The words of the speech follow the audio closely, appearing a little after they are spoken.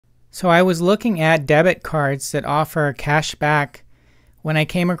So I was looking at debit cards that offer cash back when I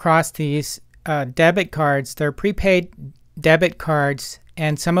came across these debit cards. They're prepaid debit cards,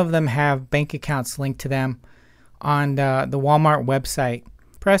 and some of them have bank accounts linked to them on the Walmart website.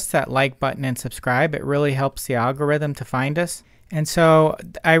 Press that like button and subscribe. It really helps the algorithm to find us. And so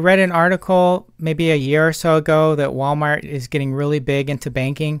I read an article maybe a year or so ago that Walmart is getting really big into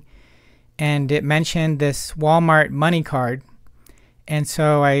banking, and it mentioned this Walmart money card. And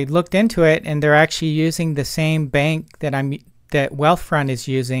so I looked into it, and they're actually using the same bank that Wealthfront is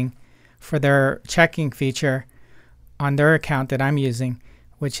using for their checking feature on their account that I'm using,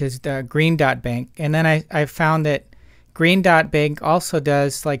 which is the Green Dot Bank. And then I found that Green Dot Bank also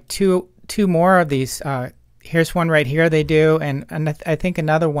does like two more of these. Here's one right here they do, and I think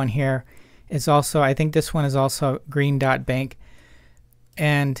another one here is also, I think this one is also Green Dot Bank.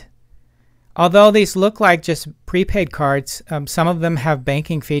 And although these look like just prepaid cards, some of them have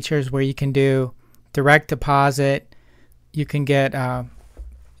banking features where you can do direct deposit. You can get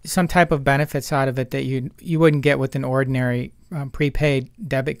some type of benefits out of it that you wouldn't get with an ordinary prepaid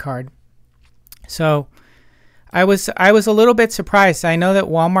debit card. So I was a little bit surprised. I know that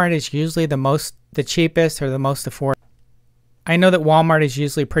Walmart is usually the cheapest or the most affordable. I know that Walmart is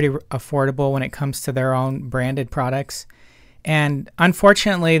usually pretty affordable when it comes to their own branded products, and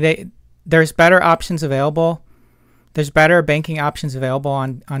unfortunately there's better options available. There's better banking options available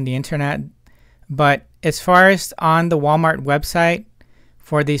on the internet. But as far as on the Walmart website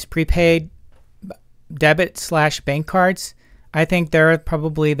for these prepaid debit/bank cards, I think they're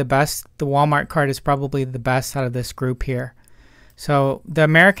probably the best. The Walmart card is probably the best out of this group here. So the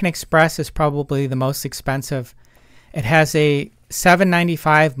American Express is probably the most expensive. It has a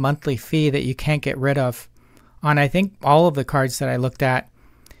 $7.95 monthly fee that you can't get rid of on, I think, all of the cards that I looked at.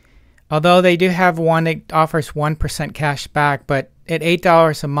 Although they do have one that offers 1% cash back, but at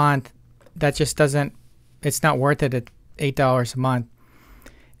 $8 a month, that just doesn't, it's not worth it at $8 a month.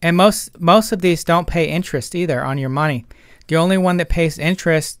 And most of these don't pay interest either on your money. The only one that pays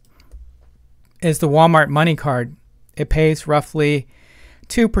interest is the Walmart money card. It pays roughly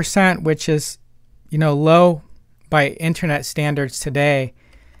 2%, which is, low by internet standards today,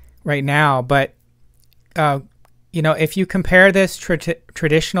 right now. But if you compare this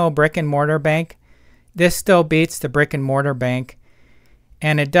traditional brick and mortar bank, this still beats the brick and mortar bank.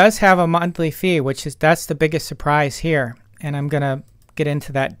 And it does have a monthly fee, that's the biggest surprise here. And I'm going to get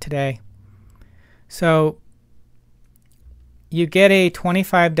into that today. So you get a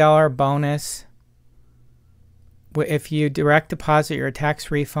 $25 bonus if you direct deposit your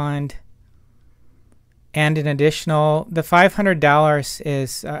tax refund, and an additional, the $500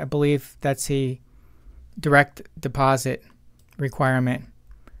 is, I believe that's a direct deposit requirement.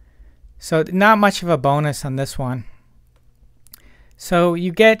 So not much of a bonus on this one. So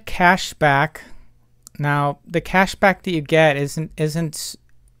you get cash back. Now the cash back that you get isn't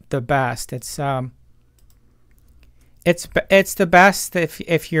the best. It's the best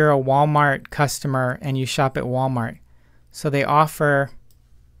if you're a Walmart customer and you shop at Walmart. So they offer,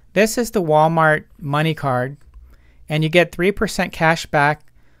 this is the Walmart money card, and you get 3% cash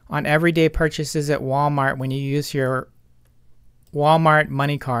back on everyday purchases at Walmart when you use your Walmart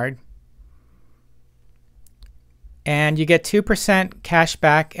money card. And you get 2% cash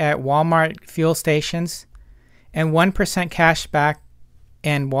back at Walmart fuel stations and 1% cash back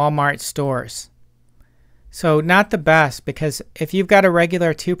in Walmart stores. So not the best, because if you've got a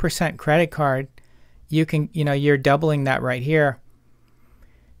regular 2% credit card, you can, you're doubling that right here.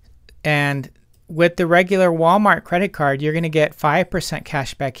 And with the regular Walmart credit card, you're going to get 5%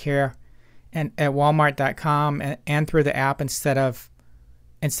 cash back here and at walmart.com and through the app instead of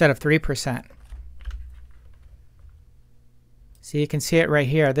 3%. So you can see it right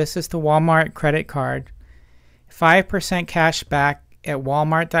here. This is the Walmart credit card. 5% cash back at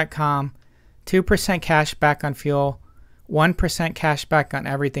walmart.com. 2% cash back on fuel, 1% cash back on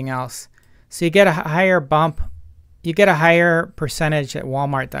everything else. So you get a higher bump, you get a higher percentage at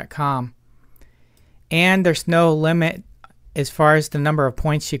walmart.com. And there's no limit as far as the number of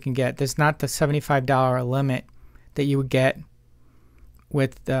points you can get. There's not the $75 limit that you would get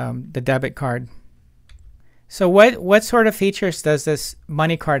with the debit card. So what sort of features does this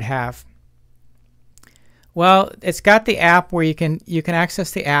money card have? Well, it's got the app where you can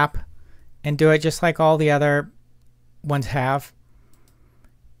access the app and do it just like all the other ones have.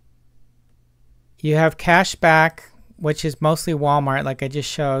 You have cash back, which is mostly Walmart, like I just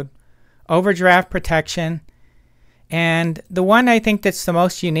showed. Overdraft protection. And the one I think that's the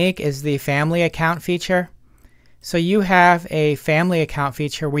most unique is the family account feature. So you have a family account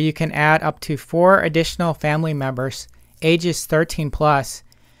feature where you can add up to 4 additional family members, ages 13 plus,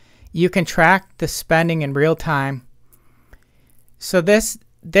 you can track the spending in real time. So this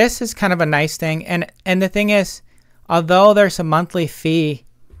is kind of a nice thing. And the thing is, although there's a monthly fee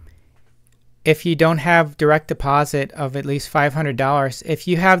if you don't have direct deposit of at least $500, if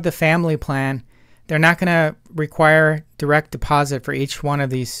you have the family plan, they're not going to require direct deposit for each one of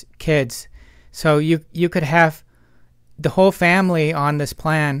these kids. So you could have the whole family on this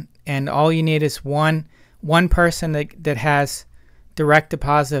plan, and all you need is one person that has direct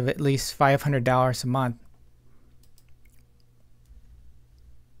deposit of at least $500 a month.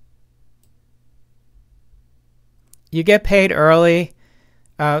 You get paid early.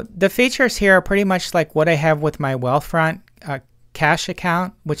 The features here are pretty much like what I have with my Wealthfront cash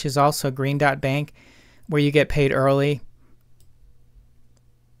account, which is also Green Dot Bank, where you get paid early.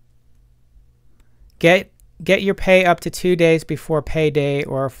 Get your pay up to 2 days before payday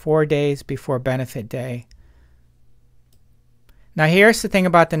or 4 days before benefit day. Now here's the thing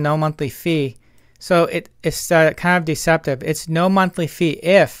about the no monthly fee. So it's kind of deceptive. It's no monthly fee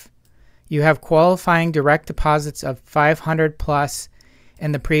if you have qualifying direct deposits of 500 plus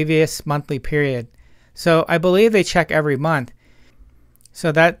in the previous monthly period. So I believe they check every month.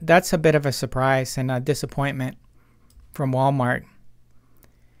 So that's a bit of a surprise and a disappointment from Walmart.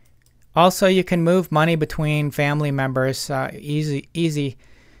 Also, you can move money between family members easy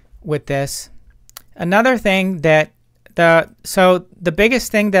with this. Another thing that the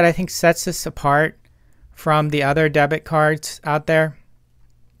biggest thing that I think sets this apart from the other debit cards out there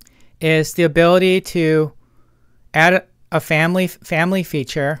is the ability to add a family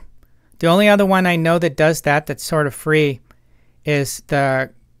feature. The only other one I know that does that that's sort of free is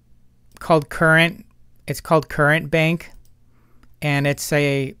called Current. It's called Current Bank, and it's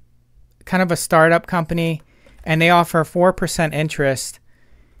a kind of a startup company, and they offer 4% interest.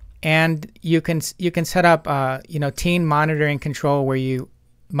 And you can set up teen monitoring control, where you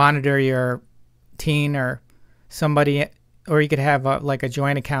monitor your teen or somebody, or you could have like a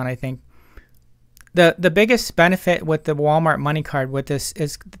joint account. I think the biggest benefit with the Walmart Money Card with this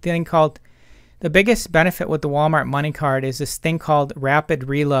is the biggest benefit with the Walmart Money Card is this thing called Rapid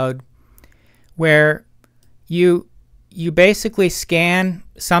Reload, where you basically scan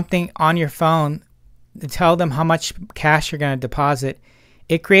something on your phone to tell them how much cash you're going to deposit.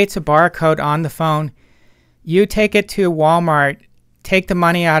 It creates a barcode on the phone. You take it to Walmart, take the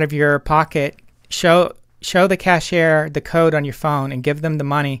money out of your pocket, show the cashier the code on your phone, and give them the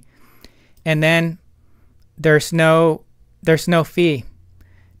money. And then there's no fee.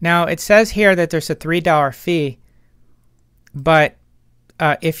 Now it says here that there's a $3 fee, but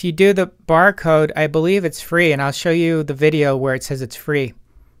if you do the barcode, I believe it's free, and I'll show you the video where it says it's free.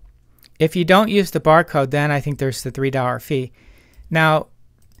 If you don't use the barcode, then I think there's the $3 fee. Now,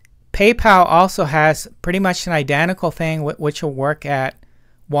 PayPal also has pretty much an identical thing which will work at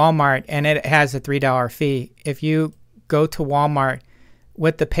Walmart, and it has a $3 fee. If you go to Walmart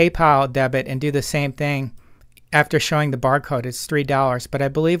with the PayPal debit and do the same thing after showing the barcode, it's $3. But I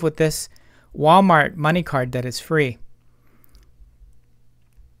believe with this Walmart Money Card that it's free.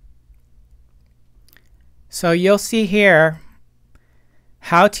 So you'll see here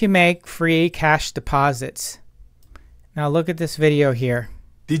how to make free cash deposits. Now look at this video here.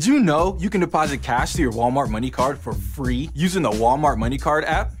 Did you know you can deposit cash to your Walmart Money Card for free using the Walmart Money Card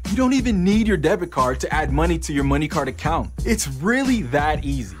app? You don't even need your debit card to add money to your Money Card account. It's really that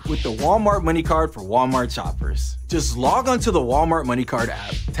easy with the Walmart Money Card for Walmart shoppers. Just log onto the Walmart Money Card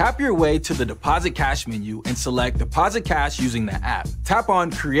app, tap your way to the Deposit Cash menu, and select Deposit Cash using the app. Tap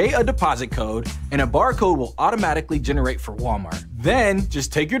on Create a Deposit Code, and a barcode will automatically generate for Walmart. Then,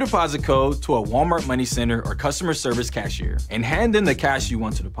 just take your deposit code to a Walmart Money Center or customer service cashier and hand in the cash you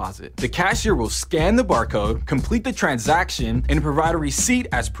want to deposit. The cashier will scan the barcode, complete the transaction, and provide a receipt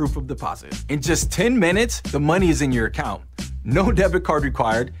as proof of deposit. In just 10 minutes, the money is in your account. No debit card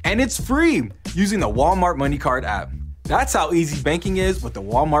required, and it's free using the Walmart Money Card app. That's how easy banking is with the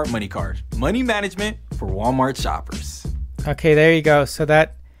Walmart Money Card. Money management for Walmart shoppers. Okay, there you go. So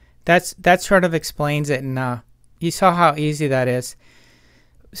that sort of explains it, and you saw how easy that is.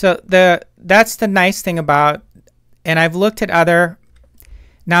 So that's the nice thing about, and I've looked at other.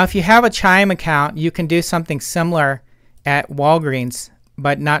 Now, if you have a Chime account, you can do something similar at Walgreens,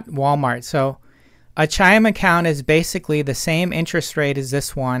 but not Walmart. So a Chime account is basically the same interest rate as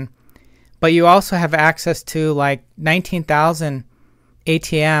this one, but you also have access to like 19,000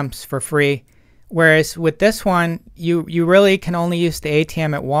 ATMs for free. Whereas with this one, you really can only use the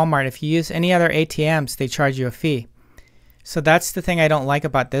ATM at Walmart. If you use any other ATMs, they charge you a fee. So that's the thing I don't like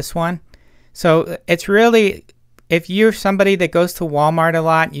about this one. So it's really, if you're somebody that goes to Walmart a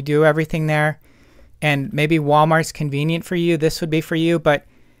lot, you do everything there, and maybe Walmart's convenient for you, this would be for you. But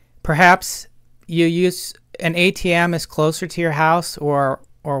Perhaps you use an ATM is closer to your house, or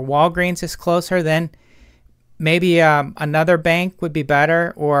Walgreens is closer, then maybe another bank would be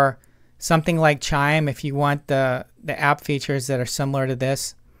better, or something like Chime if you want the app features that are similar to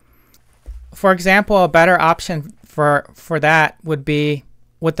this. For example, a better option for that would be,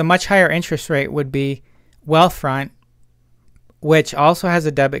 with the much higher interest rate, would be Wealthfront, which also has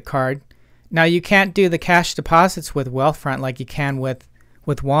a debit card. Now you can't do the cash deposits with Wealthfront like you can with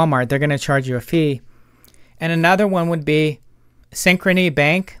Walmart. They're going to charge you a fee. And another one would be Synchrony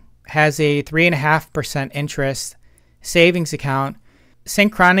Bank has a 3.5% interest savings account.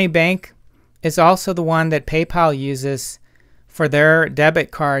 Synchrony Bank is also the one that PayPal uses for their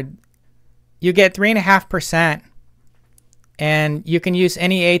debit card. You get 3.5%, and you can use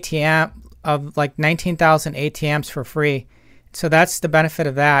any ATM of like 19,000 ATMs for free. So that's the benefit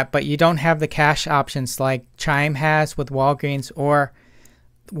of that, but you don't have the cash options like Chime has with Walgreens or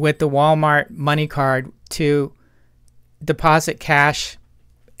with the Walmart money card to deposit cash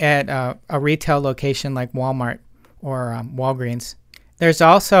at a retail location like Walmart or Walgreens. There's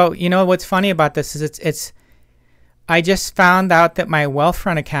also, you know, what's funny about this is I just found out that my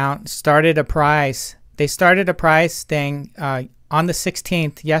Wealthfront account started a prize. They started a prize thing on the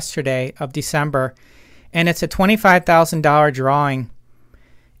 16th, yesterday of December, and it's a $25,000 drawing,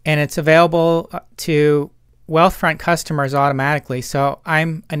 and it's available to Wealthfront customers automatically. So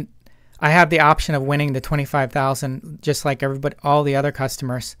I have the option of winning the $25,000 just like everybody, all the other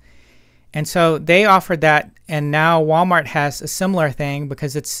customers. And so they offered that, and now Walmart has a similar thing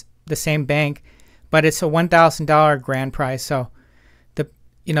because it's the same bank, but it's a $1,000 grand prize. So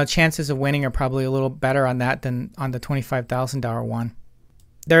the chances of winning are probably a little better on that than on the $25,000 one.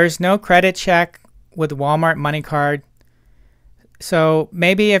 There is no credit check with Walmart money card. So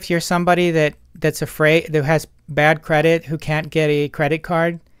maybe if you're somebody that's afraid, that has bad credit, who can't get a credit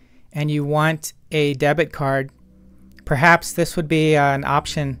card, and you want a debit card, perhaps this would be an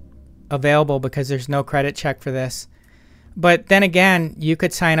option available because there's no credit check for this. But then again, you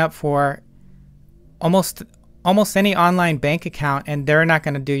could sign up for almost any online bank account, and they're not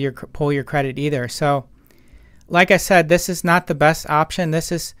going to pull your credit either. So like I said, this is not the best option.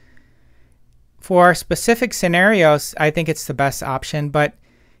 This is for specific scenarios. I think it's the best option, but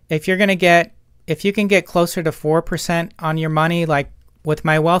if you can get closer to 4% on your money, like with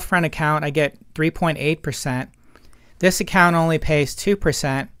my Wealthfront account, I get 3.8%. This account only pays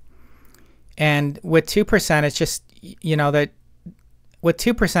 2%. And with 2%, it's just, with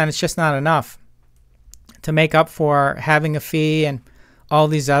 2%, it's just not enough to make up for having a fee and all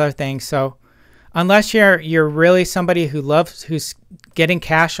these other things. So unless you're really somebody who's getting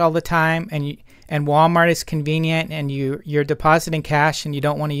cash all the time, and Walmart is convenient, and you're depositing cash and you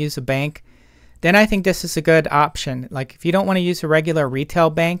don't want to use a bank, then I think this is a good option. Like if you don't want to use a regular retail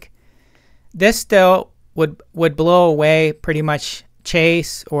bank, this still would blow away pretty much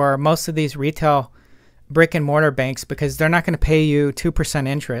Chase or most of these retail brick and mortar banks, because they're not going to pay you 2%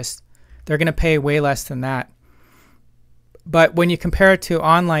 interest. They're going to pay way less than that. But when you compare it to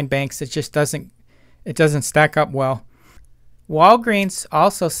online banks, it just doesn't stack up well. Walgreens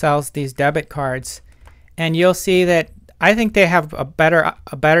also sells these debit cards, and you'll see that I think they have a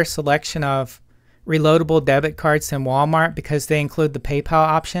better selection of reloadable debit cards than Walmart because they include the PayPal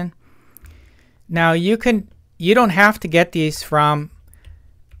option. Now you don't have to get these from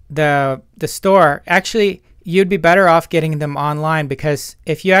the store. Actually, you'd be better off getting them online, because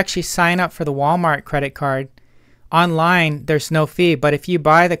if you actually sign up for the Walmart credit card online, there's no fee. But if you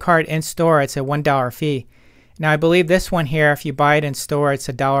buy the card in store, it's a $1 fee. Now I believe this one here, if you buy it in store, it's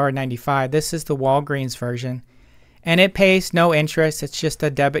 $1.95. This is the Walgreens version, and it pays no interest. It's just a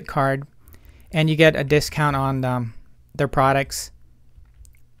debit card, and you get a discount on their products.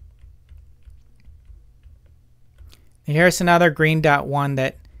 And here's another green dot one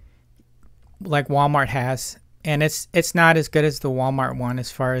that like Walmart has, and it's not as good as the Walmart one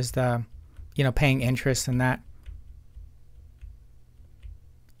as far as the paying interest and that.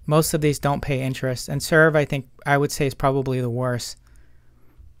 Most of these don't pay interest, and Serve, I would say, is probably the worst.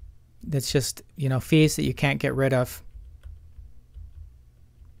 That's just fees that you can't get rid of.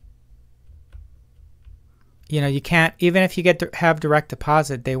 You can't, even if you have direct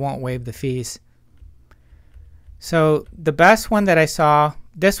deposit, they won't waive the fees. So the best one that I saw,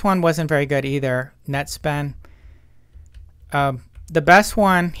 this one wasn't very good either, NetSpend. The best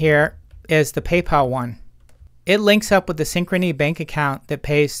one here is the PayPal one. It links up with the Synchrony bank account that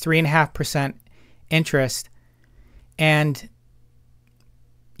pays 3.5% interest, and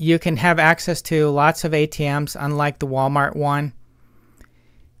you can have access to lots of ATMs, unlike the Walmart one.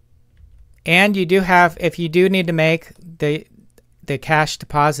 And you do have, if you do need to make the cash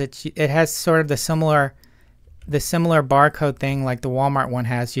deposits, it has sort of the similar barcode thing like the Walmart one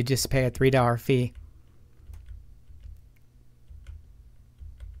has. You just pay a $3 fee.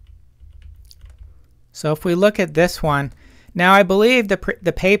 So if we look at this one, now I believe the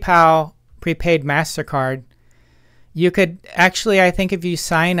PayPal prepaid MasterCard, you could actually, I think if you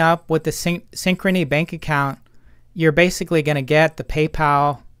sign up with the Synchrony bank account, you're basically going to get the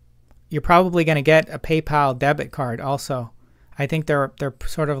PayPal, you're probably going to get a PayPal debit card also. I think they're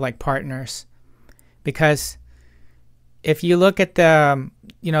sort of like partners, because if you look at the,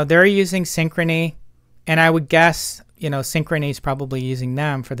 they're using Synchrony, and I would guess, Synchrony is probably using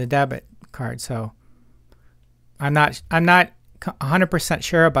them for the debit card. So I'm not 100%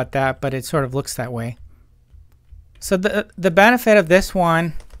 sure about that, but it sort of looks that way. So the benefit of this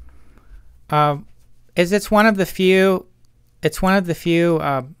one is it's one of the few.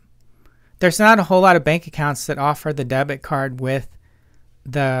 There's not a whole lot of bank accounts that offer the debit card with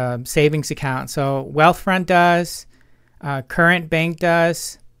the savings account. So Wealthfront does, Current Bank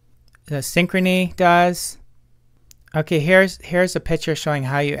does, the Synchrony does. Okay, here's a picture showing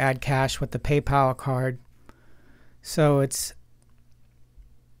how you add cash with the PayPal card. So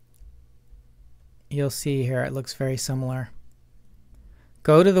you'll see here, it looks very similar.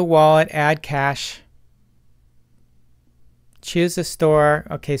 Go to the wallet, add cash. Choose a store.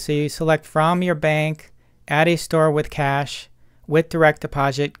 Okay, so you select from your bank, add a store with cash, with direct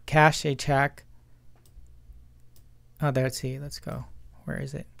deposit, cash a check. Oh, let's see, let's go. Where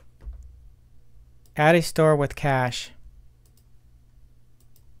is it? Add a store with cash.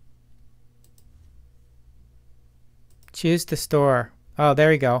 Choose the store. Oh,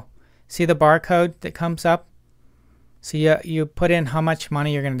 there you go. See the barcode that comes up? So you put in how much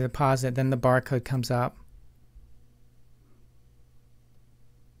money you're going to deposit, then the barcode comes up.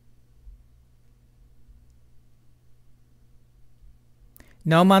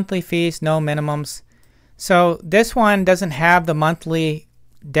 No monthly fees, no minimums. So this one doesn't have the monthly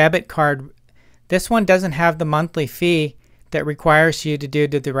debit card. This one doesn't have the monthly fee that requires you to do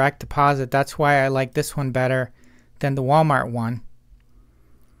the direct deposit. That's why I like this one better than the Walmart one.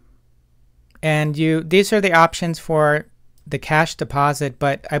 And these are the options for the cash deposit,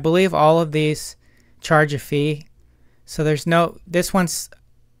 but I believe all of these charge a fee. So this one's,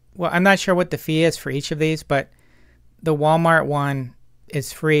 well, I'm not sure what the fee is for each of these, but the Walmart one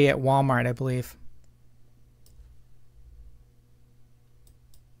is free at Walmart, I believe.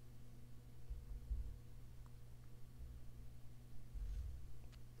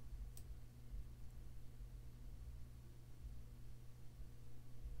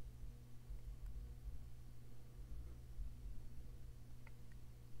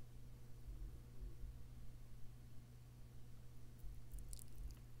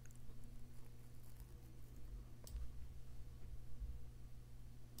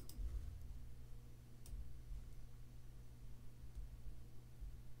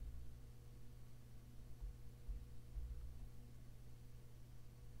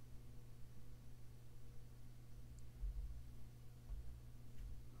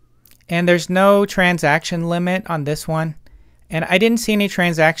 And there's no transaction limit on this one. And I didn't see any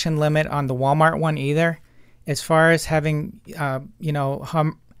transaction limit on the Walmart one either, as far as having,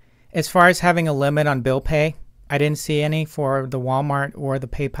 as far as having a limit on bill pay. I didn't see any for the Walmart or the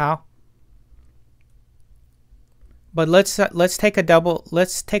PayPal. But let's take a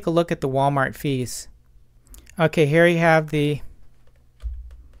look at the Walmart fees. Okay, here you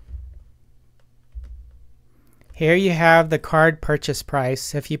have the card purchase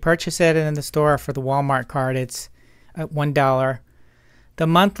price. If you purchase it in the store for the Walmart card, it's at $1. The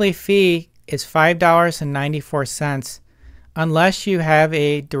monthly fee is $5.94 unless you have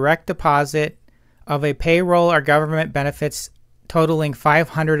a direct deposit of a payroll or government benefits totaling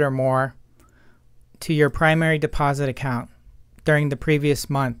 $500 or more to your primary deposit account during the previous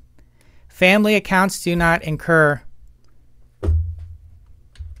month. Family accounts do not incur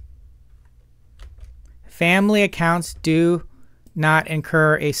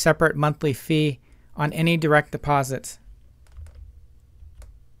a separate monthly fee on any direct deposits.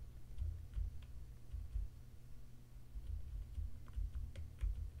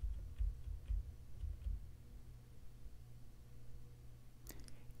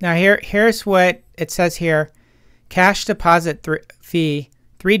 Now here's what it says here. Cash deposit fee,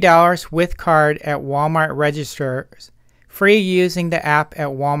 $3 with card at Walmart registers. Free using the app at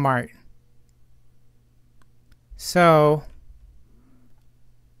Walmart. So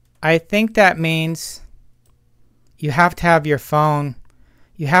I think that means you have to have your phone.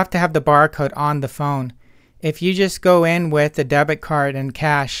 You have to have the barcode on the phone. If you just go in with a debit card and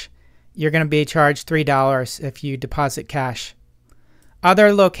cash, you're going to be charged $3 if you deposit cash.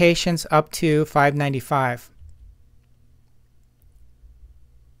 Other locations up to $5.95.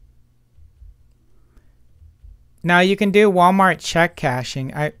 Now you can do Walmart check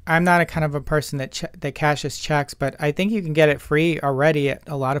cashing. I'm not a kind of a person that cashes checks, but I think you can get it free already at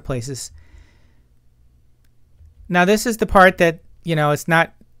a lot of places. Now this is the part that, it's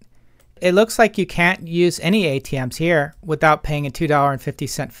not, it looks like you can't use any ATMs here without paying a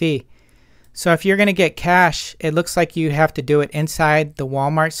 $2.50 fee. So if you're going to get cash, it looks like you have to do it inside the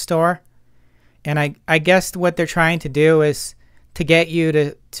Walmart store. And I guess what they're trying to do is to get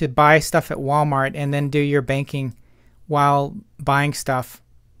you to buy stuff at Walmart and then do your banking while buying stuff.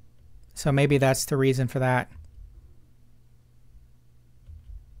 So maybe that's the reason for that.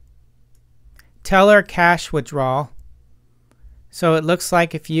 Teller cash withdrawal. So it looks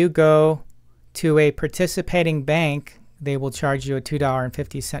like if you go to a participating bank, they will charge you a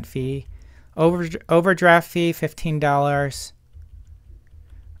 $2.50 fee. Overdraft fee, $15.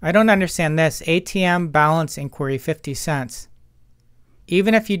 I don't understand this. ATM balance inquiry, 50 cents.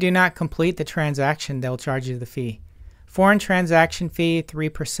 Even if you do not complete the transaction, they'll charge you the fee. Foreign transaction fee,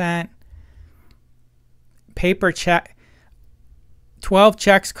 3%. Paper check. 12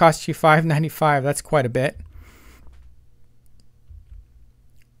 checks cost you $5.95. That's quite a bit.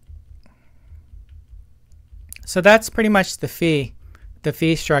 So that's pretty much the fee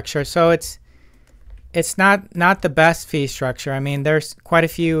structure. So it's not the best fee structure. I mean, there's quite a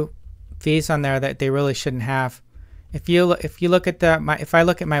few fees on there that they really shouldn't have. If you look at if I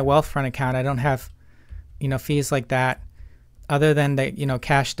look at my Wealthfront account, I don't have fees like that, other than the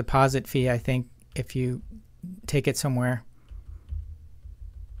cash deposit fee, I think, if you take it somewhere.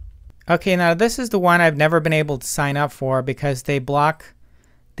 Okay, now this is the one I've never been able to sign up for because they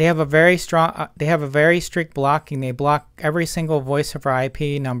have a very strict blocking. They block every single voice over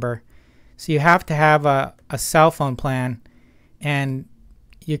IP number. So you have to have a cell phone plan, and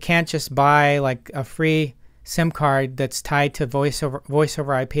you can't just buy like a free SIM card that's tied to voice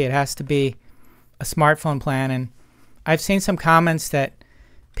over IP. It has to be a smartphone plan. And I've seen some comments that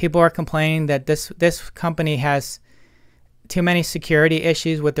people are complaining that this company has too many security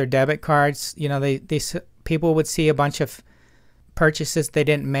issues with their debit cards. People would see a bunch of purchases they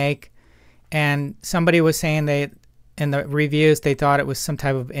didn't make, and somebody was saying in the reviews they thought it was some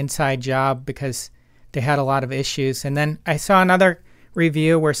type of inside job because they had a lot of issues. And then I saw another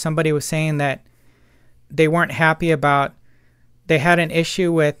review where somebody was saying that they weren't happy about, they had an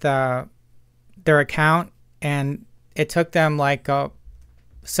issue with their account, and it took them like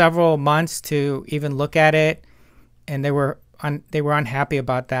several months to even look at it, and they were unhappy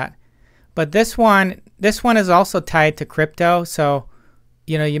about that. But this one is also tied to crypto, so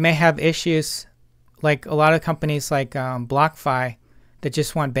you may have issues like a lot of companies like BlockFi that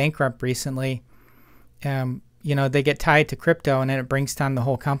just went bankrupt recently. They get tied to crypto, and then it brings down the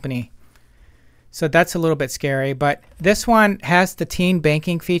whole company. So that's a little bit scary. But this one has the teen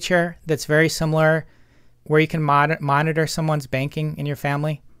banking feature that's very similar, where you can monitor someone's banking in your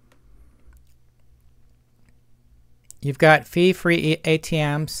family. You've got fee-free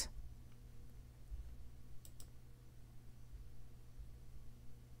ATMs.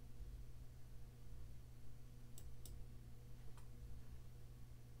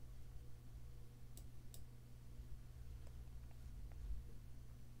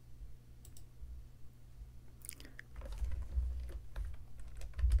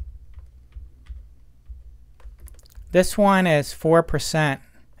 This one is 4%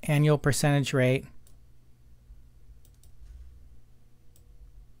 annual percentage rate.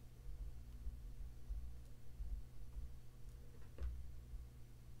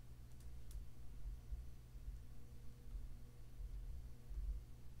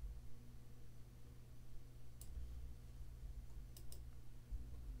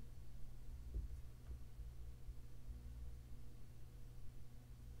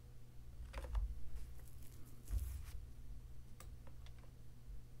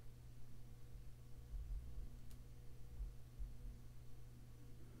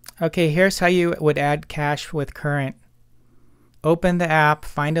 Okay, here's how you would add cash with Current. Open the app,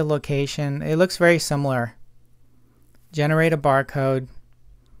 find a location. It looks very similar. Generate a barcode.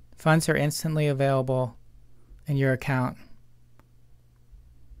 Funds are instantly available in your account.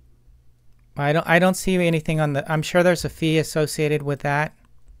 I don't see anything on the, I'm sure there's a fee associated with that.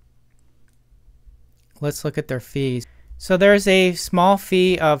 Let's look at their fees. So there's a small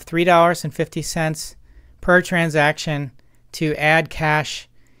fee of $3.50 per transaction to add cash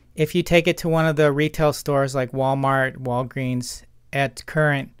if you take it to one of the retail stores like Walmart, Walgreens at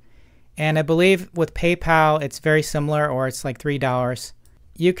Current. And I believe with PayPal it's very similar, or it's like $3.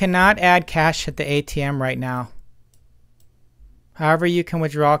 You cannot add cash at the ATM right now. However, you can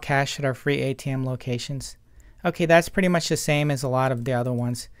withdraw cash at our free ATM locations. Okay, that's pretty much the same as a lot of the other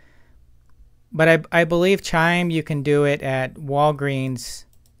ones. But I believe Chime, you can do it at Walgreens.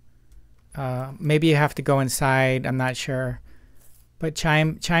 Maybe you have to go inside. I'm not sure. But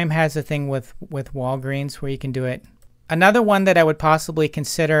Chime has a thing with Walgreens where you can do it. Another one that I would possibly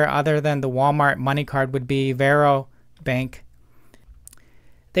consider other than the Walmart money card would be Varo Bank.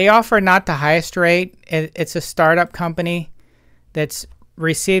 They offer not the highest rate. It's a startup company that's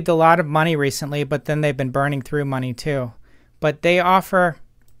received a lot of money recently, but then they've been burning through money too. But they offer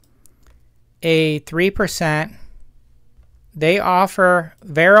a 3%.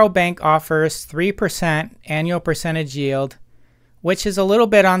 Varo Bank offers 3% annual percentage yield, which is a little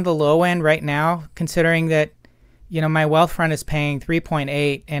bit on the low end right now, considering that, my Wealthfront is paying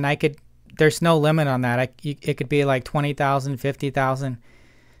 3.8, and there's no limit on that. It could be like 20,000, 50,000.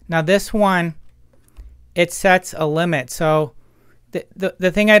 Now this one, it sets a limit. So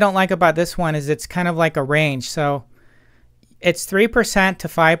the thing I don't like about this one is it's kind of like a range. So it's 3% to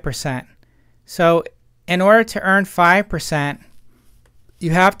 5%. So in order to earn 5%,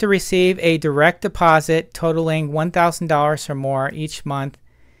 you have to receive a direct deposit totaling $1,000 or more each month.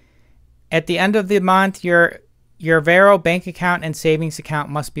 At the end of the month, your Varo bank account and savings account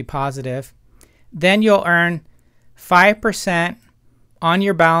must be positive. Then you'll earn 5% on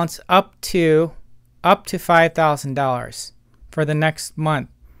your balance up to $5,000 for the next month.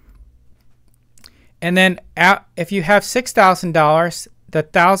 And then if you have $6,000, the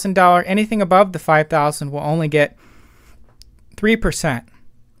 $1,000, anything above the $5,000 will only get 3%.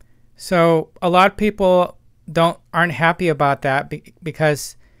 So a lot of people aren't happy about that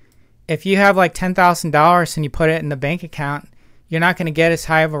because if you have like $10,000 and you put it in the bank account, you're not going to get as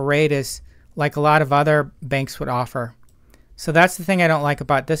high of a rate as like a lot of other banks would offer. So that's the thing I don't like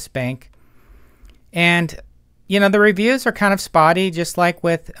about this bank. And the reviews are kind of spotty, just like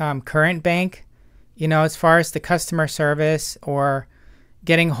with Current Bank, as far as the customer service or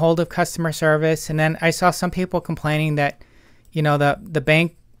getting hold of customer service. And then I saw some people complaining that, the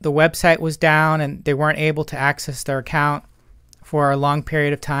bank, the website was down and they weren't able to access their account for a long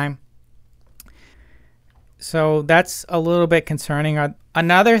period of time. So that's a little bit concerning.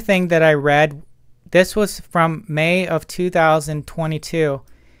 Another thing that I read, this was from May of 2022,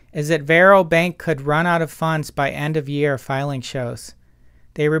 is that Varo Bank could run out of funds by end of year, filing shows.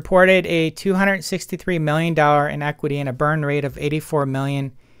 They reported a $263 million in equity and a burn rate of $84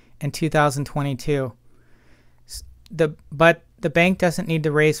 million in 2022. But the bank doesn't need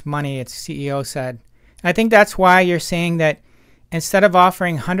to raise money, its CEO said. I think that's why you're seeing that instead of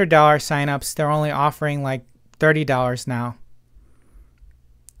offering $100 signups, they're only offering like $30 now.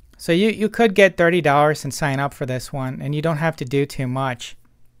 So you could get $30 and sign up for this one, and you don't have to do too much.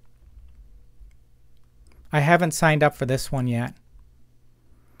 I haven't signed up for this one yet.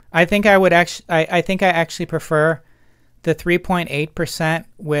 I think I actually prefer the 3.8%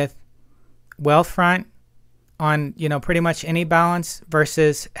 with Wealthfront on pretty much any balance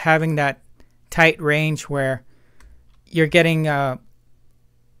versus having that tight range where you're getting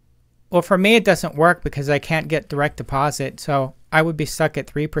well, for me it doesn't work because I can't get direct deposit, so I would be stuck at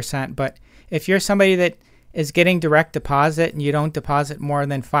 3%. But if you're somebody that is getting direct deposit and you don't deposit more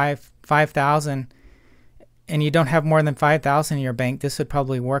than $5,000 and you don't have more than $5,000 in your bank, this would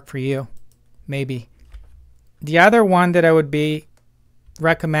probably work for you, maybe. The other one that I would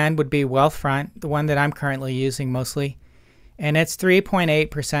recommend would be Wealthfront, the one that I'm currently using mostly, and it's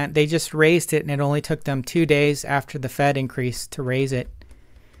 3.8%. They just raised it, and it only took them 2 days after the Fed increase to raise it.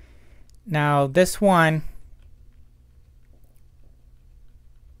 Now this one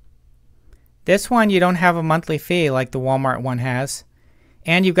you don't have a monthly fee like the Walmart one has,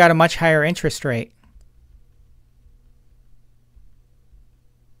 and you've got a much higher interest rate.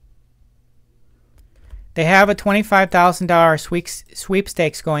 They have a $25,000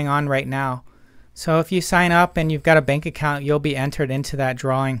 sweepstakes going on right now. So if you sign up and you've got a bank account, you'll be entered into that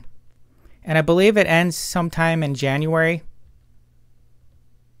drawing. And I believe it ends sometime in January.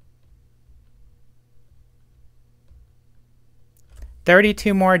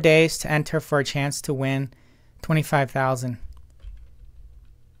 $32 more days to enter for a chance to win $25,000.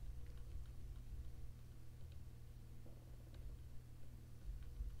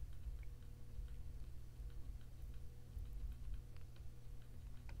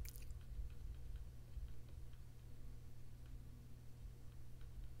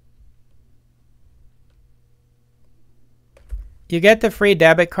 You get the free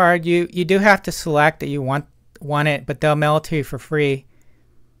debit card. You do have to select that you want it, but they'll mail it to you for free.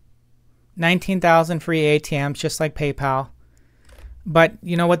 19,000 free ATMs, just like PayPal. But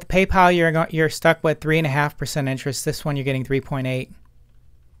you know, with the PayPal, you're stuck with 3.5% interest. This one you're getting 3.8.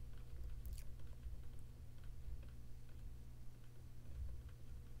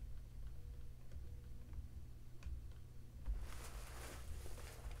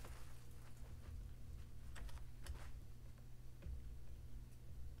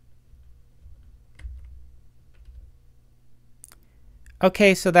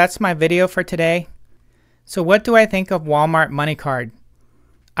 Okay, so that's my video for today. So what do I think of Walmart Money Card?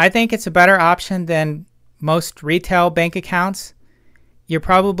 I think it's a better option than most retail bank accounts. You're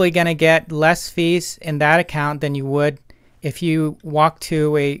probably going to get less fees in that account than you would if you walk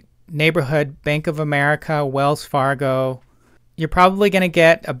to a neighborhood Bank of America, Wells Fargo. You're probably going to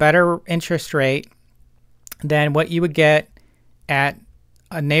get a better interest rate than what you would get at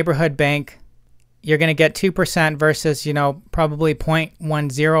a neighborhood bank. You're going to get 2% versus, probably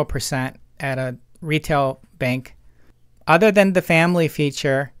 0.10% at a retail bank. Other than the family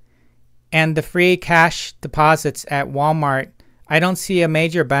feature and the free cash deposits at Walmart, I don't see a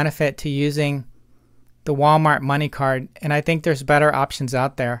major benefit to using the Walmart Money Card, and I think there's better options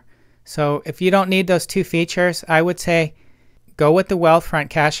out there. So if you don't need those two features, I would say go with the Wealthfront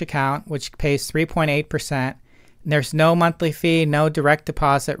Cash account, which pays 3.8%. There's no monthly fee, no direct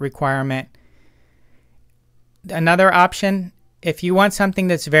deposit requirement. Another option, if you want something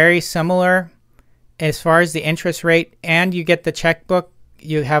that's very similar as far as the interest rate and you get the checkbook,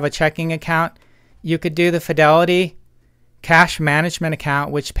 you have a checking account, you could do the Fidelity Cash Management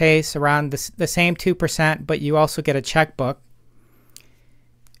account, which pays around the same 2%, but you also get a checkbook.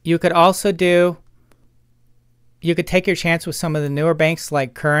 You could also you could take your chance with some of the newer banks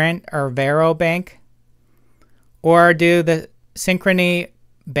like Current or Vero Bank, or do the Synchrony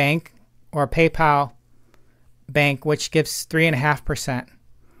Bank or PayPal Bank, which gives 3.5%.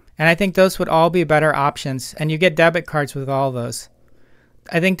 And I think those would all be better options, and you get debit cards with all those.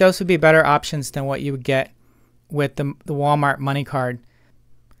 I think those would be better options than what you would get with the Walmart Money Card.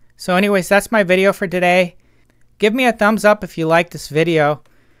 So anyways, that's my video for today. Give me a thumbs up if you like this video,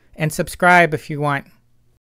 and subscribe if you want.